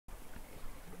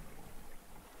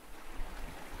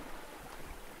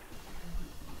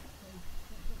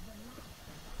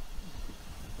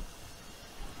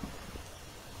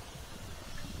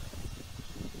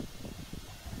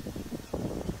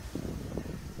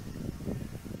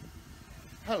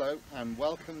Hello and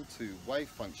welcome to Wave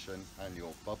Function and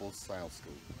your Bubble Sail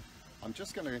School. I'm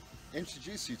just going to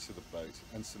introduce you to the boat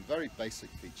and some very basic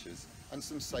features and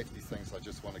some safety things I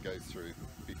just want to go through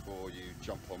before you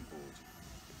jump on board.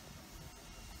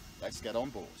 Let's get on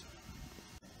board.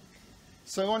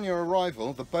 So on your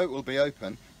arrival the boat will be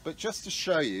open, but just to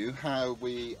show you how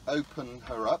we open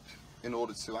her up in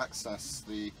order to access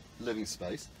the living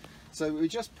space. So we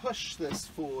just push this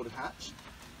forward hatch,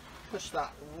 push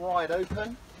that right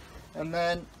open, and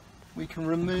then we can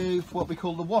remove what we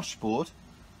call the washboard,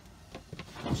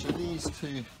 which are these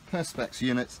two perspex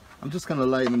units. I'm just going to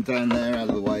lay them down there out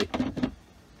of the way,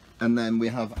 and then we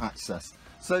have access.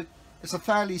 So it's a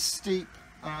fairly steep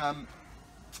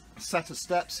set of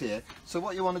steps here, so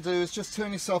what you want to do is just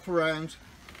turn yourself around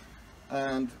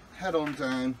and head on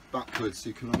down backwards, so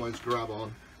you can always grab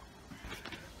on,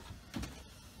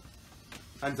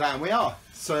 and down we are.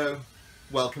 So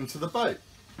welcome to the boat,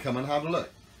 come and have a look.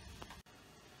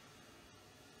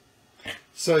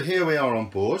 So here we are on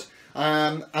board,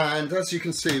 and as you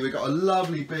can see we've got a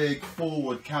lovely big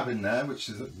forward cabin there, which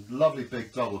is a lovely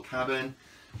big double cabin.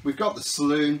 We've got the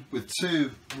saloon with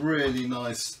two really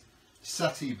nice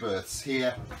settee berths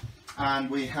here, and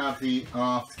we have the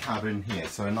aft cabin here,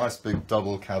 so a nice big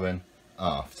double cabin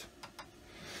aft.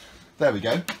 There we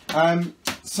go.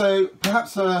 So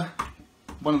perhaps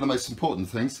one of the most important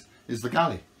things is the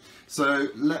galley. So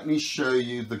let me show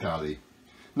you the galley.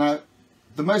 Now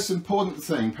the most important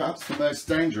thing, perhaps the most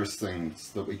dangerous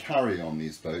things that we carry on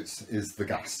these boats, is the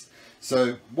gas.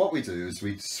 So what we do is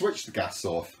we switch the gas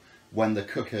off when the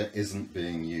cooker isn't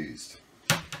being used,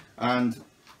 and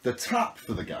the tap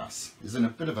for the gas is in a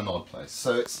bit of an odd place.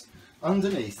 So it's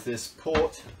underneath this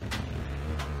port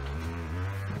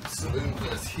saloon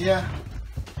berth here,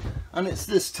 and it's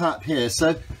this tap here.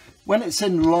 So when it's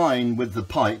in line with the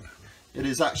pipe, it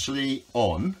is actually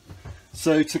on.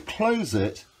 So to close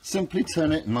it, simply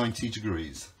turn it 90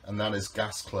 degrees, and that is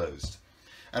gas closed.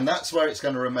 And that's where it's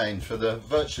going to remain for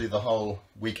virtually the whole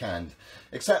weekend,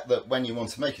 except that when you want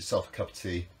to make yourself a cup of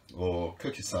tea or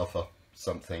cook yourself up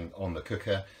something on the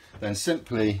cooker, then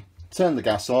simply turn the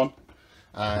gas on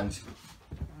and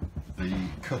the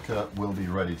cooker will be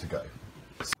ready to go.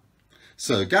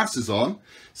 So gas is on,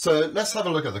 so let's have a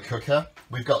look at the cooker.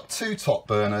 We've got two top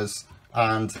burners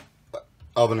and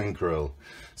oven and grill.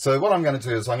 So what I'm going to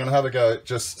do is I'm going to have a go at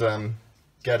just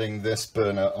getting this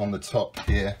burner on the top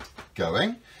here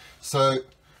going. So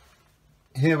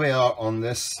here we are on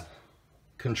this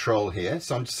control here,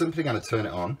 so I'm simply going to turn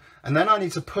it on, and then I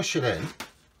need to push it in,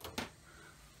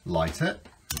 light it,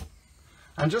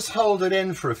 and just hold it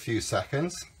in for a few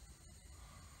seconds,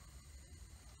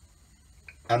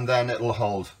 and then it'll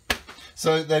hold.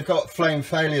 So they've got flame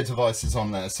failure devices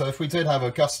on there, so if we did have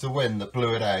a gust of wind that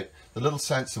blew it out, the little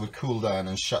sensor would cool down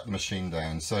and shut the machine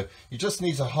down. So you just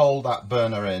need to hold that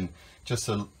burner in just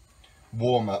to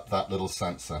warm up that little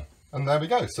sensor. And there we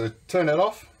go. So turn it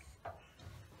off,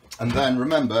 and then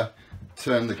remember,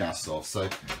 turn the gas off. So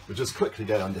we'll just quickly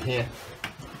go under here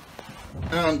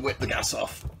and whip the gas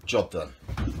off. Job done.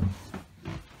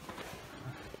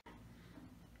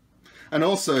 And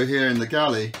also here in the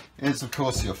galley is of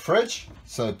course your fridge,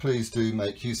 so please do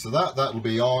make use of that. That will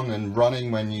be on and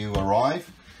running when you arrive.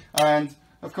 And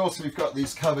of course we've got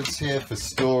these cupboards here for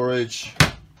storage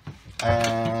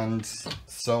and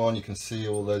so on. You can see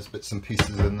all those bits and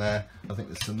pieces in there. I think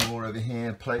there's some more over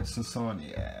here, plates and so on.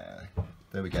 Yeah,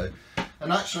 there we go.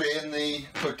 And actually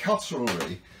for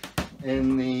cutlery, here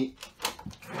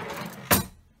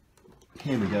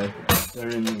we go, they're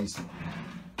in these,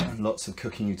 and lots of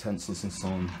cooking utensils and so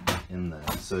on in there.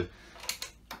 So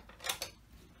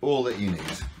all that you need.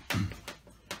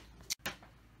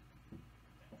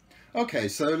 Okay,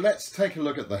 so let's take a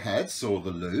look at the heads, or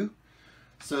the loo.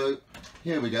 So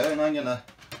here we go, and I'm going to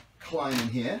climb in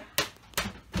here.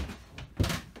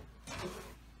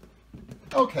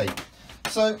 Okay,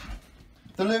 so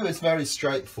the loo is very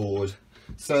straightforward,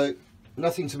 so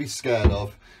nothing to be scared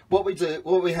of. What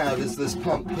we have is this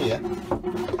pump here,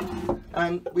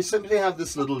 and we simply have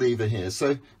this little lever here.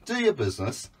 So do your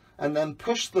business, and then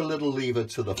push the little lever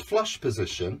to the flush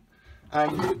position,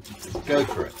 and go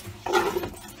for it.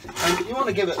 And you want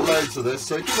to give it loads of this,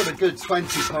 so give it a good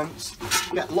 20 pumps,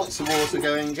 get lots of water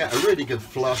going, get a really good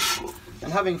flush,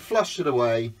 and having flushed it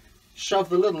away, shove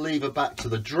the little lever back to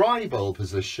the dry bowl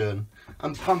position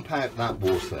and pump out that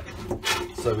water.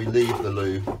 So we leave the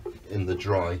loo in the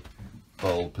dry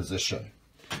bowl position.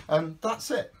 And that's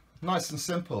it, nice and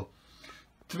simple.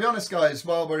 To be honest guys,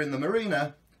 while we're in the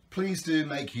marina, please do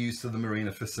make use of the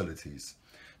marina facilities.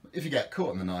 If you get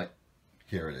caught in the night,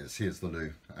 here it is, here's the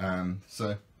loo.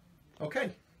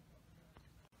 Okay.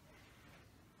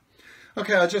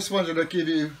 Okay, I just wanted to give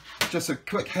you just a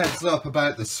quick heads up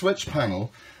about the switch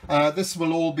panel. This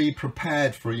will all be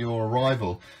prepared for your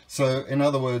arrival. So in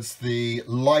other words, the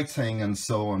lighting and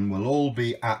so on will all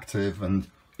be active, and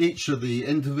each of the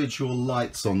individual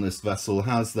lights on this vessel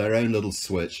has their own little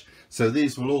switch. So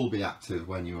these will all be active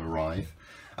when you arrive.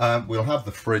 We'll have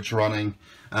the fridge running,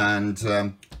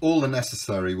 and all the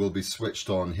necessary will be switched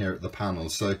on here at the panel.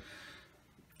 So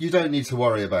you don't need to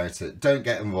worry about it. Don't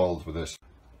get involved with it.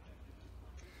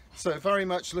 So very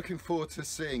much looking forward to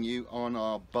seeing you on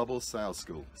our Bubble Sail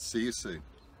School. See you soon.